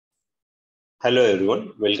Hello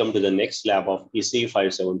everyone, welcome to the next lab of EC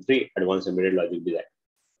 573 Advanced Embedded Logic Design.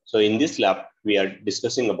 So in this lab, we are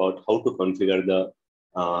discussing about how to configure the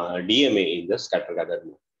DMA in the scatter gather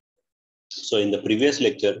mode. So in the previous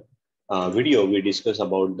lecture video, we discussed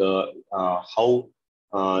about the how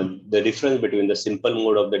the difference between the simple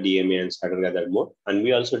mode of the DMA and scatter gather mode, and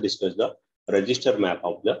we also discussed the register map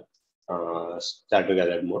of the scatter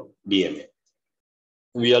gather mode DMA.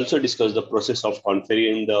 We also discussed the process of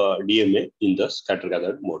configuring the DMA in the scatter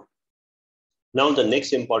gathered mode. Now, the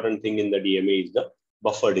next important thing in the DMA is the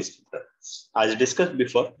buffer descriptor. As discussed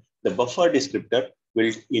before, the buffer descriptor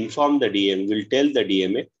will inform the DMA, will tell the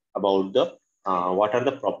DMA about the what are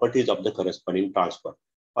the properties of the corresponding transfer.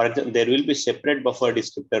 For example, there will be separate buffer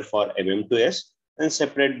descriptor for MM to S and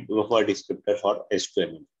separate buffer descriptor for S to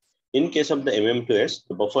MM. In case of the MM to S,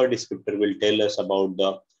 the buffer descriptor will tell us about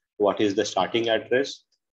the what is the starting address.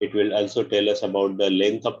 It will also tell us about the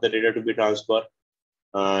length of the data to be transferred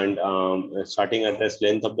and starting address,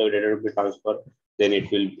 length of the data to be transferred. Then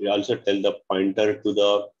it will also tell the pointer to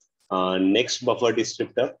the next buffer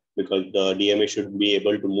descriptor, because the DMA should be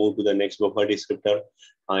able to move to the next buffer descriptor.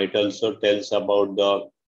 It also tells about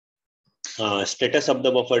the status of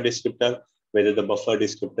the buffer descriptor, whether the buffer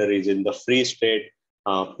descriptor is in the free state,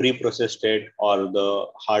 pre-process state, or the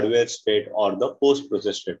hardware state, or the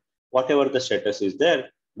post-process state. Whatever the status is there,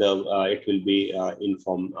 it will be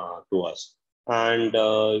informed to us. And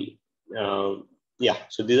yeah,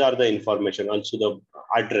 so these are the information. Also the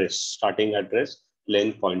address, starting address,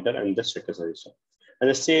 length, pointer, and the status register. And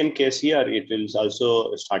the same case here, it is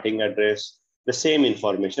also starting address. The same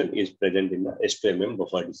information is present in the S2MM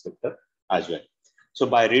buffer descriptor as well. So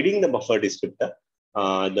by reading the buffer descriptor,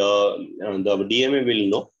 the DMA will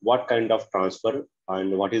know what kind of transfer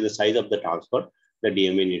and what is the size of the transfer the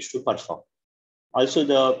DMA needs to perform. Also,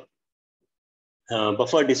 the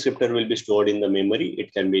buffer descriptor will be stored in the memory.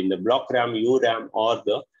 It can be in the block RAM, URAM, or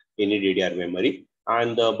the any DDR memory.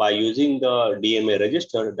 And by using the DMA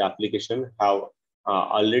register, the application have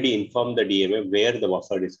already informed the DMA where the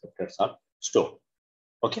buffer descriptors are stored.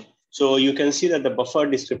 Okay, so you can see that the buffer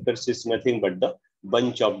descriptors is nothing but the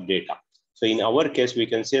bunch of data. So in our case, we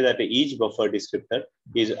can say that each buffer descriptor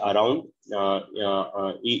is around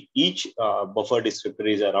each buffer descriptor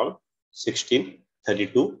is around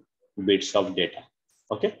 1632 bits of data.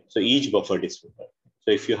 Okay, so each buffer descriptor.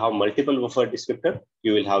 So if you have multiple buffer descriptor,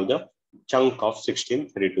 you will have the chunk of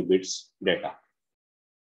 1632 bits data.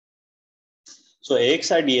 So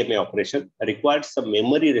AXI DMA operation requires the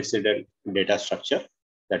memory resident data structure,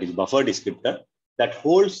 that is buffer descriptor, that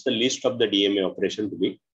holds the list of the DMA operation to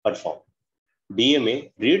be performed.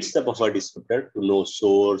 DMA reads the buffer descriptor to know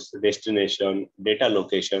source, destination, data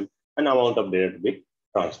location, and amount of data to be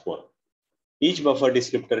transferred. Each buffer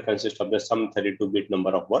descriptor consists of the some 32-bit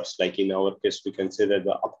number of words. Like in our case, we can say that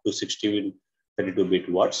the up to 32-bit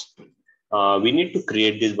words. We need to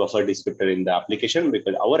create this buffer descriptor in the application,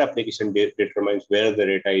 because our application determines where the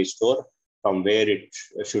data is stored, from where it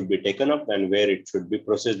should be taken up, and where it should be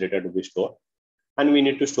processed data to be stored. And we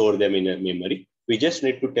need to store them in a memory. We just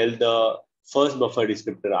need to tell the first buffer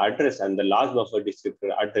descriptor address and the last buffer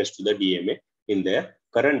descriptor address to the DMA in their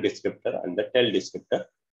current descriptor and the tell descriptor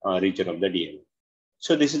region of the DMA.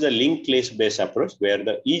 So this is a linked list based approach where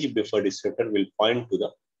each buffer descriptor will point to the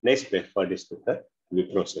next buffer descriptor to be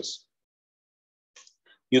processed.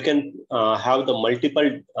 You can have the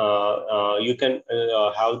multiple.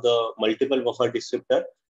 Have the multiple buffer descriptor,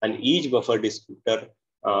 and each buffer descriptor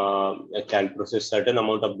can process certain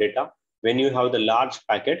amount of data. When you have the large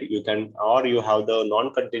packet, you can, or you have the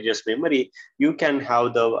non-contiguous memory, you can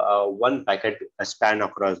have the one packet span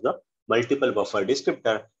across the multiple buffer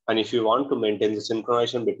descriptor. And if you want to maintain the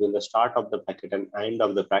synchronization between the start of the packet and end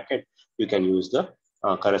of the packet, you can use the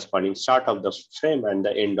corresponding start of the frame and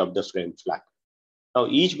the end of the frame flag. Now,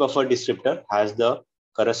 each buffer descriptor has the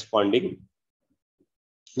corresponding.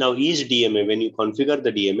 Now, each DMA, when you configure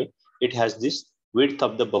the DMA, it has this width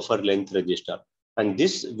of the buffer length register. And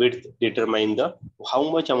this width determines the how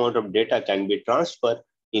much amount of data can be transferred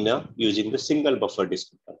in using the single buffer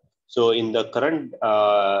descriptor. So in the current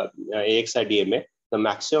AXI DMA, the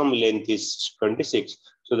maximum length is 26.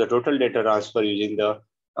 So the total data transfer using the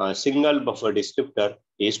single buffer descriptor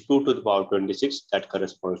is 2 to the power 26. That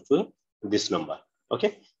corresponds to this number.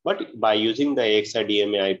 Okay, but by using the AXI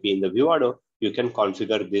DMA IP in the vivado, you can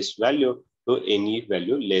configure this value to any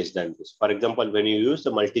value less than this. For example, when you use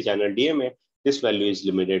the multi-channel DMA, this value is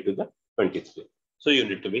limited to the 23. So you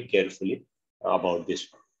need to be carefully about this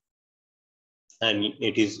one. And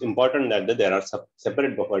it is important that there are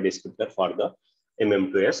separate buffer descriptor for the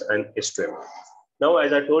MM to S and S to M. Now,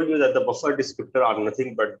 as I told you that the buffer descriptor are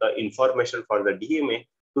nothing but the information for the DMA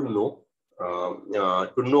to know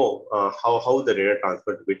how the data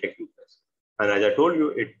transfer to be taking place. And as I told you,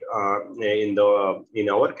 it in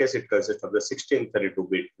our case it consists of the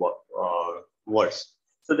 1632-bit words.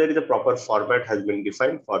 So there is a proper format has been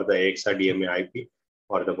defined for the AXI DMA IP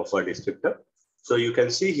for the buffer descriptor. So you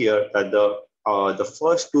can see here that the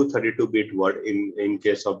first 232-bit word in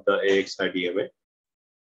case of the AXI DMA.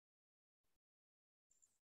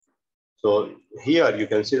 So here you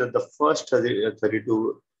can see that the first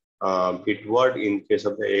 32-bit word in case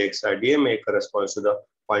of the AXI DMA corresponds to the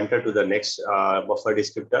pointer to the next buffer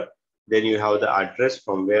descriptor. Then you have the address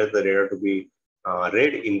from where the data to be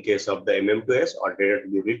read in case of the MM2S or data to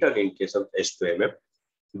be written in case of S2MM.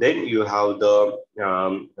 Then you have the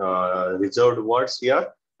reserved words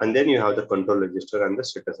here, and then you have the control register and the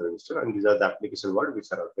status register, and these are the application words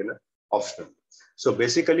which are optional. So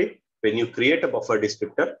basically, when you create a buffer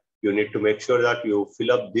descriptor, you need to make sure that you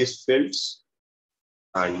fill up these fields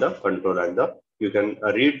and the control and you can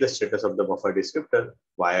read the status of the buffer descriptor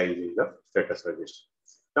via using the status register.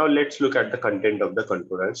 Now let's look at the content of the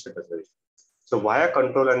control and status register. So via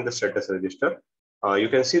control and the status register, you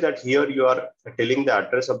can see that here you are telling the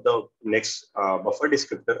address of the next buffer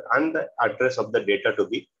descriptor and the address of the data to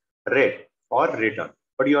be read or written.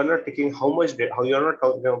 But you are not taking how much data, you are not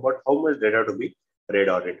talking about how much data to be read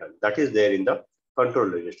or written. That is there in the control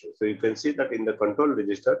register. So you can see that in the control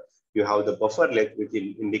register, you have the buffer length which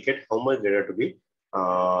will indicate how much data to be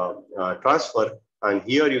transferred. And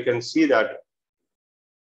here you can see that.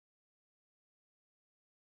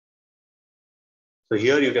 So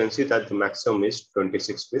here you can see that the maximum is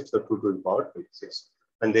 26 bits, so 2 to the power 26.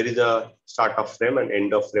 And there is a start of frame and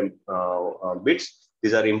end of frame bits.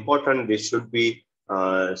 These are important. These should be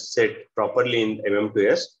set properly in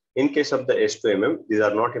MM2S. In case of the S2MM, these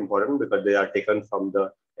are not important because they are taken from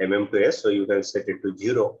the MM2S. So you can set it to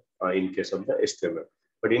 0 in case of the S2MM.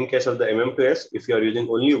 But in case of the MM2S, if you are using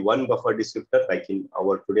only one buffer descriptor, like in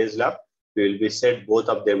our today's lab, we will be set both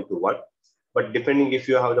of them to 1. But depending if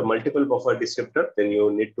you have the multiple buffer descriptor, then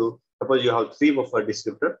you need to, suppose you have 3 buffer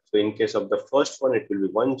descriptor. So in case of the first one, it will be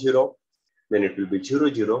 1, 0, then it will be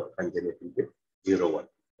 0, 0, and then it will be 0, 1.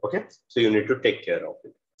 Okay, so you need to take care of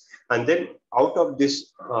it. And then out of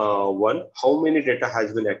this one, how many data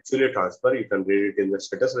has been actually transferred? You can read it in the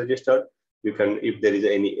status register. You can, if there is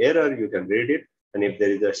any error, you can read it. And if there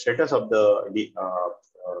is a status of the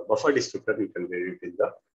buffer descriptor, you can read it in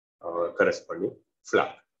the corresponding flag.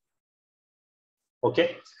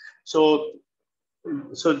 Okay, so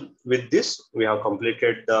with this, we have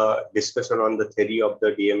completed the discussion on the theory of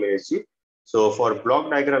the DMA-SG. So for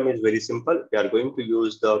block diagram is very simple. We are going to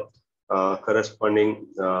use the corresponding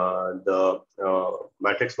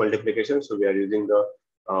matrix multiplication. So we are using the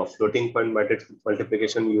floating point matrix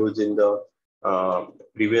multiplication used in the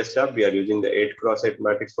previous lab. We are using the 8 cross 8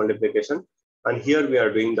 matrix multiplication. And here we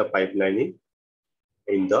are doing the pipelining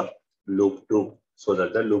in the loop 2 so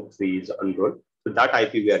that the loop 3 is unrolled. So that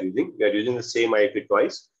IP we are using. We are using the same IP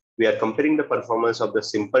twice. We are comparing the performance of the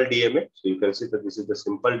simple DMA. So you can see that this is the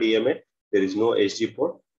simple DMA. There is no SG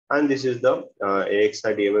port. And this is the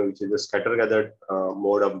AXI DMA, which is the scatter gathered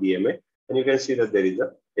mode of DMA. And you can see that there is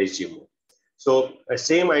a SG mode. So a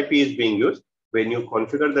same IP is being used. When you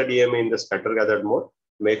configure the DMA in the scatter gathered mode,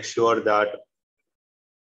 make sure that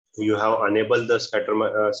you have enabled the scatter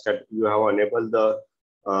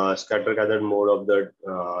gathered mode of the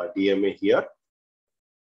DMA here.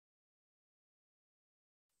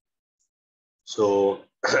 So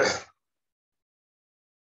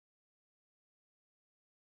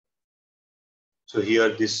so here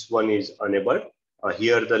this one is enabled.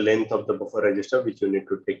 Here the length of the buffer register, which you need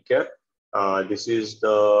to take care. This is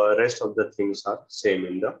the rest of the things are same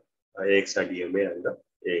in the AXI DMA and the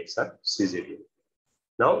AXI CZDMA.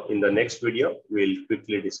 Now in the next video, we'll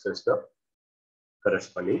quickly discuss the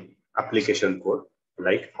corresponding application code,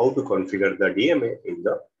 like how to configure the DMA in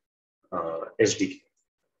the SDK.